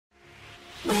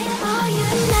Welcome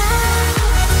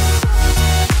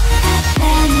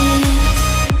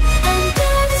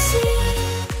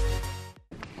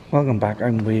back,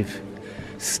 I'm with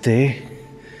Stay.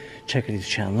 Check out his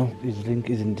channel, his link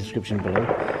is in the description below.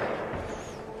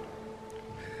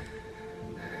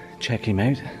 Check him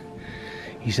out.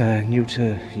 He's new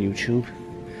to YouTube.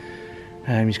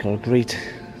 He's got a great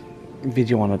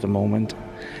video on at the moment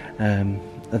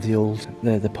of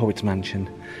the Poet's Mansion,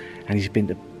 and he's been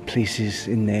to places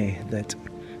in there that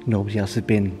nobody else has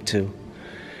been to,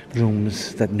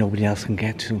 rooms that nobody else can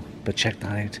get to, but check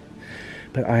that out.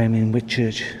 But I am in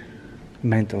Whitchurch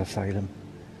Mental Asylum,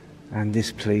 and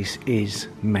this place is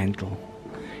mental.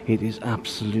 It is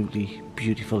absolutely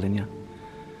beautiful in here.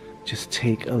 Just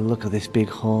take a look at this big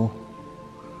hall.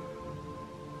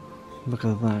 Look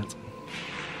at that.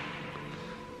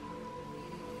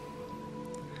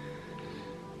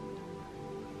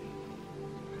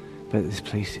 But this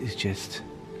place is just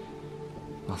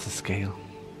lots of scale.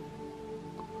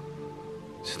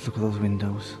 Just look at those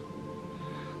windows.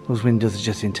 Those windows are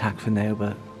just intact for now,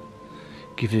 but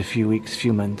give it a few weeks,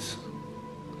 few months,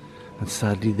 and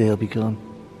sadly they'll be gone.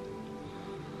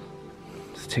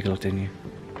 Let's take a look down here.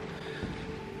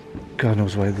 God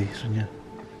knows why these are in here.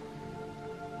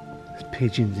 There's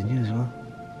pigeons in here as well.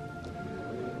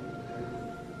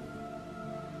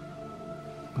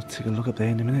 Let's take a look up there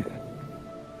in a minute.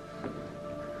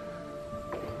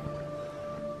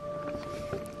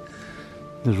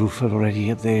 The roof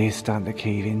already up there is starting to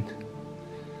cave in.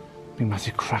 Big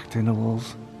massive crack in the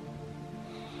walls.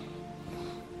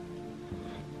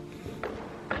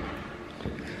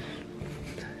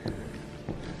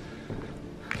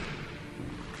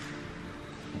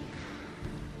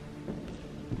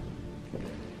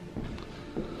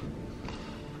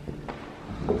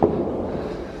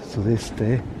 So this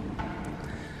there.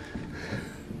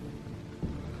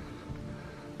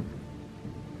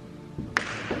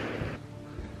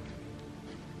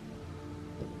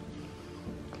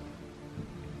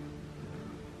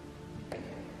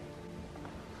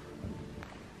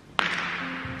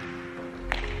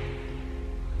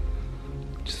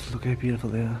 Just look how beautiful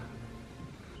they are.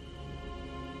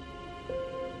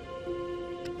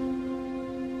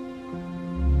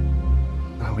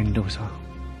 Our windows are.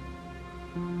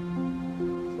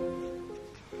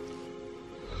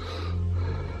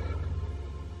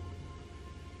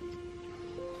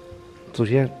 So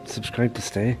yeah, subscribe to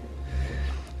Stay.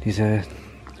 His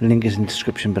link is in the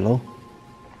description below.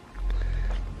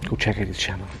 Go check out his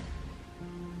channel.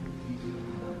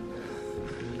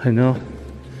 I know.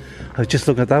 I was just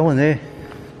looking at that one there.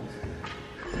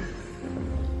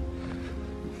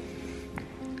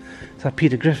 Is that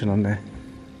Peter Griffin on there?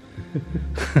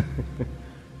 But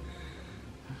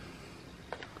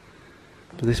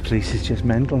this place is just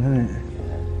mental, isn't it?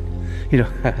 You know,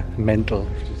 mental.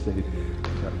 Just say,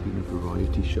 that been a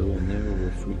variety show on there or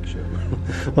a freak show?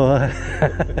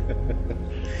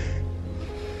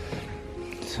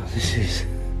 So this is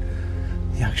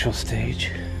the actual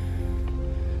stage.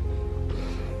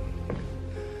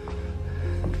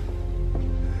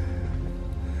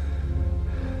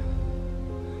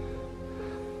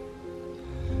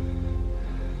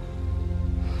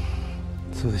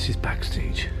 So this is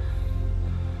backstage.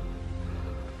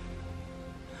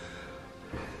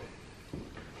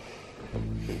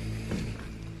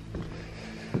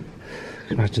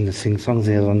 Imagine the sing-songs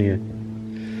there on you.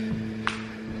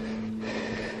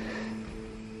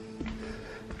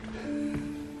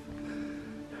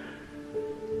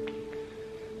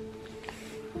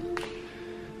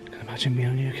 Can imagine me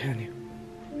on you, can you?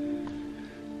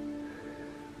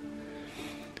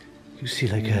 You see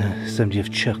like somebody have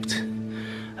chucked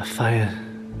a fire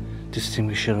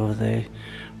extinguisher over there,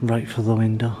 right for the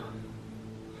window.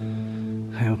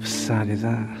 How sad is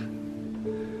that?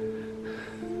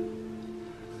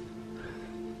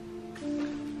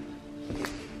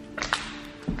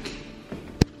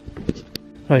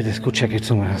 Right, let's go check it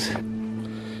somewhere else.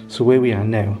 So where we are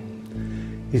now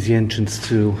is the entrance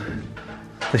to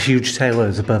the huge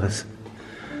towers above us.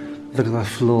 Look at that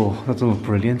floor, that doesn't look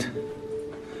brilliant,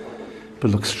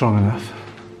 but looks strong enough.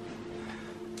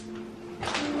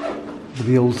 With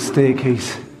the old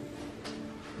staircase.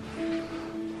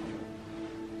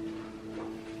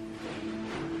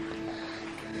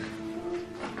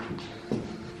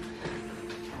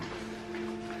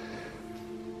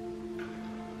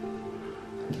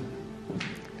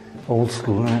 Old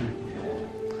school, right?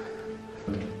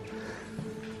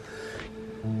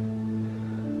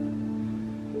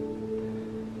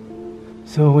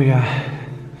 So we are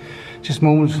just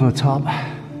moments from the top.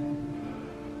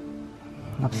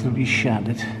 Absolutely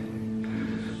shattered.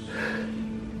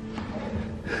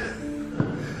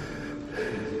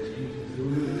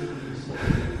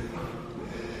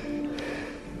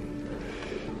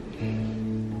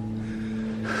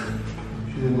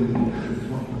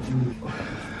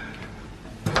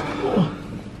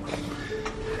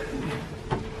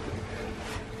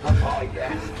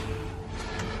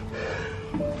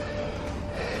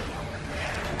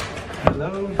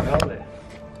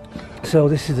 So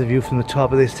this is the view from the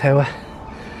top of this tower,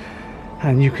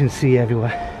 and you can see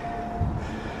everywhere.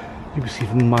 You can see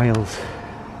for miles.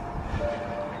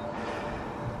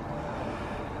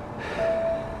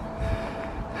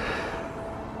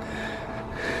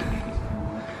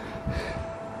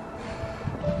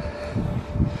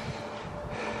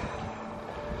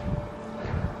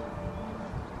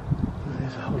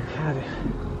 There's a whole Cardiff.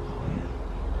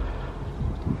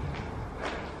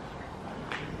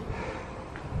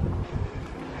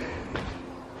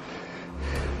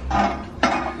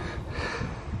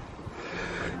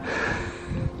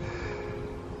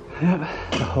 Yep,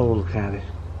 the whole Cardiff.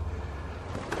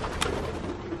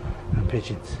 And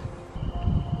pigeons.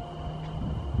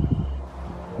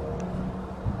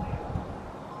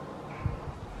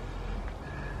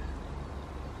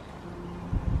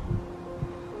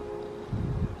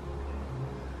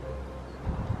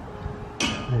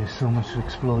 There's so much to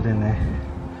explore in there.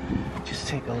 Just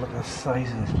take a look at the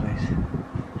size of this place.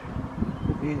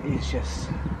 It is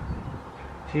just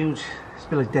huge. It's a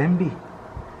bit like Denby.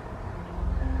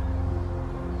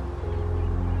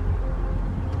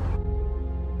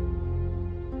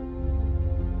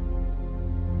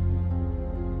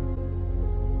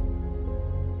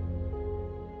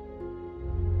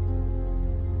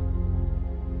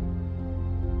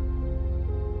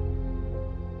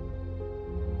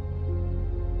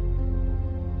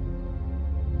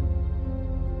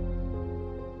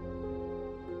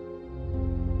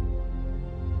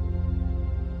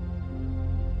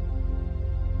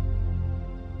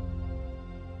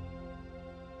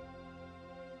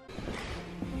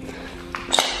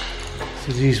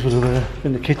 So these would have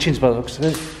been the kitchens by the looks of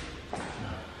it.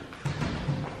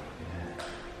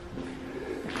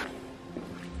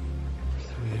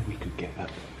 So we could get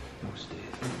up those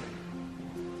stairs.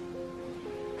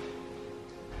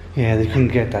 Yeah, they couldn't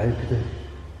get that, could they?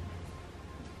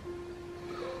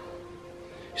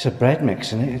 It's a bread mix,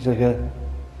 isn't it? It's like a...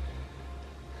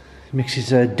 It mixes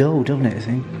dough, don't it, I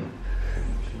think?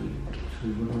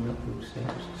 Should we run up those stairs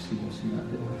to see what's in that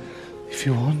little... If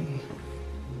you want.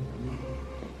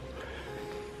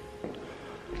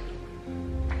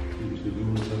 The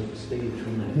room was out the stage,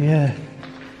 wasn't it? Yeah.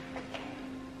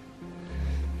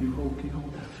 Can you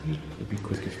hold that for me? It'd be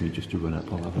quicker for me just to run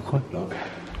up. I'll have a quick look.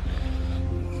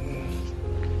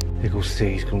 There goes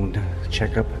Steve's going to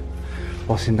check up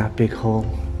what's in that big hall.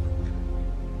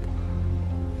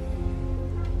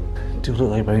 It does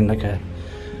look like we're in like an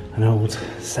old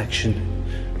section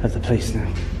of the place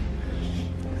now.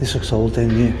 This looks old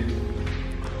down here.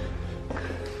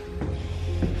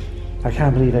 I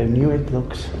can't believe how new it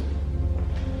looks.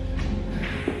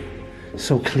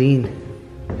 So clean.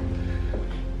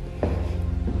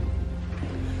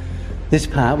 This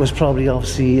part was probably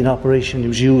obviously in operation, it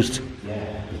was used.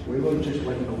 Yeah, we won't just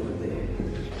went over there.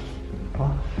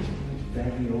 What?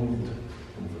 Very old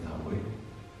over that way.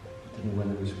 I don't know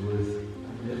whether it was worth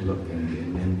a little look in there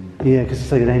and then... Yeah, because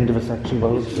it's like an end of a section.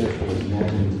 Well,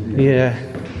 yeah.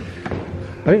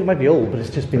 I think it might be old, but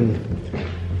it's just been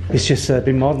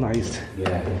modernised.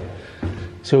 Yeah.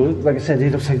 So, like I said,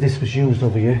 it looks like this was used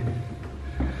over here.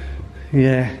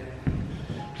 Yeah.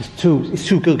 It's too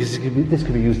good because this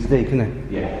could be used today, couldn't it?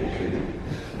 Yeah, it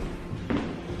could.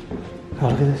 Oh,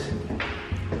 look at this.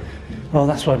 Oh,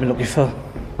 that's what I've been looking for.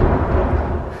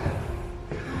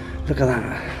 Look at that.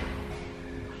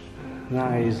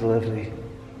 That is lovely.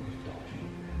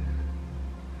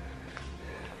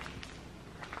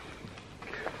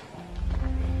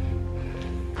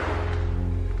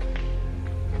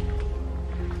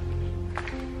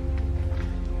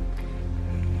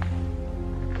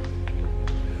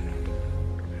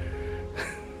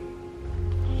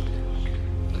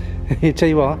 Tell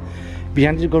you what, be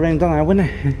handy to go around on that, wouldn't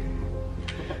it?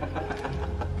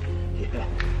 Yeah.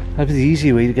 That'd be the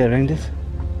easy way to get around it.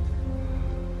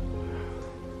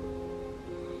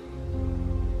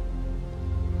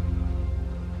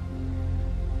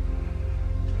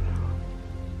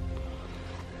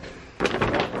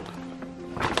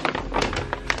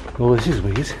 Oh, this is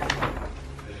weird.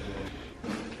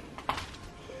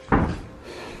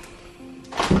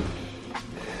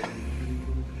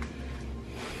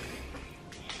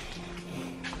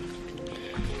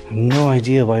 No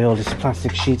idea why all this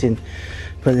plastic sheeting,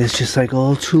 but it's just like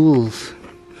all tools.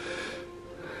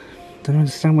 Don't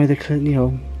understand why they're cleaning, you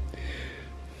know.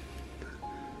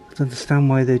 I don't understand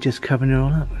why they're just covering it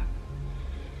all up.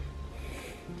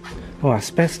 Oh,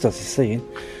 asbestos is saying.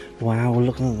 Wow,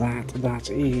 look at that. That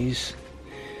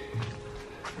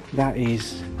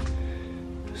is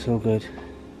so good.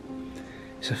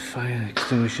 It's a fire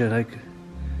extinguisher, like.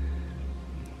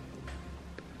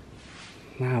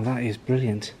 Wow, that is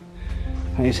brilliant.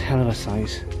 That is hell of a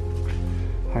size.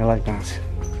 I like that.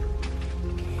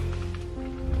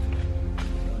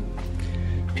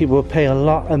 People will pay a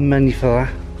lot of money for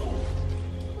that.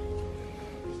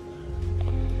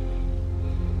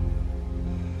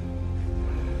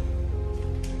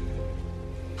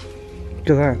 Look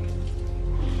at that.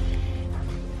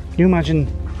 Can you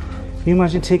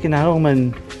imagine taking that home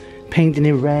and painting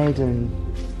it red and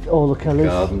all the colours?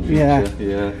 Garden, yeah.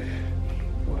 Yeah.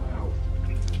 Wow.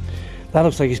 That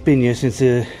looks like it's been here since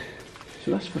the...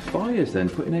 So that's for fires then,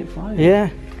 putting out fires? Yeah.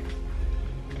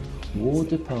 War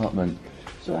Department.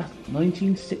 So that's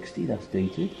 1960, that's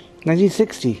dated.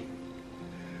 1960.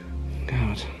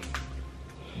 God.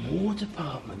 War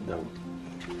Department though.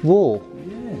 War?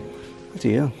 Yeah. What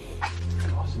the hell?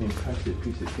 Oh, it's an impressive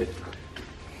piece of kit.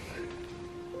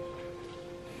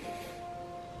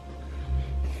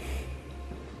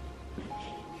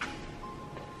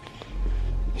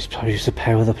 He's probably used to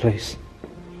power the place.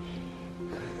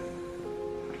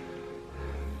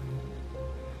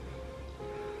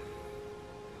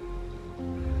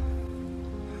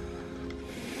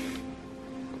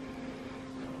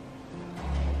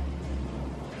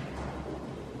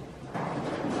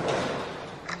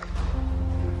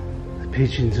 The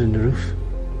pigeons on the roof.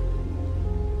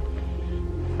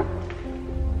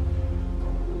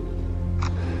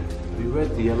 Have you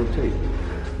read the yellow tape?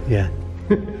 Yeah.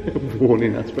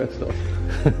 Warning asbestos.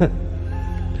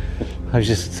 I was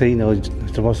just saying, I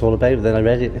don't know what it's all about, but then I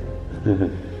read it.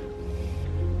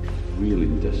 Real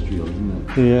industrial,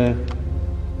 isn't it? Yeah.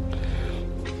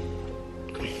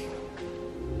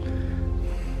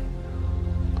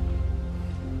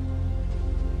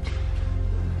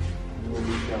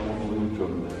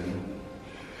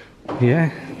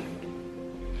 Yeah.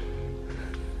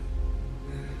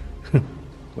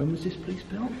 When was this place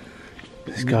built?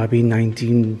 It's got to be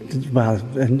 19, well,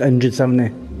 hundreds, haven't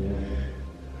it?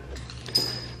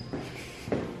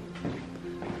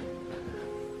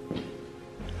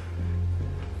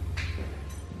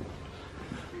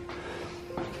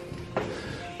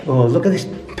 Oh, look at this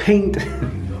paint.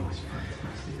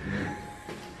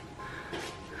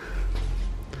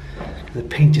 The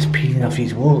paint is peeling off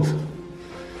these walls.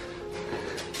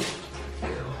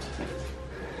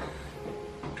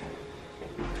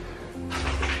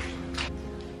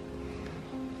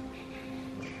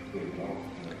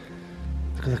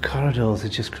 Look at the corridors, they're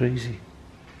just crazy.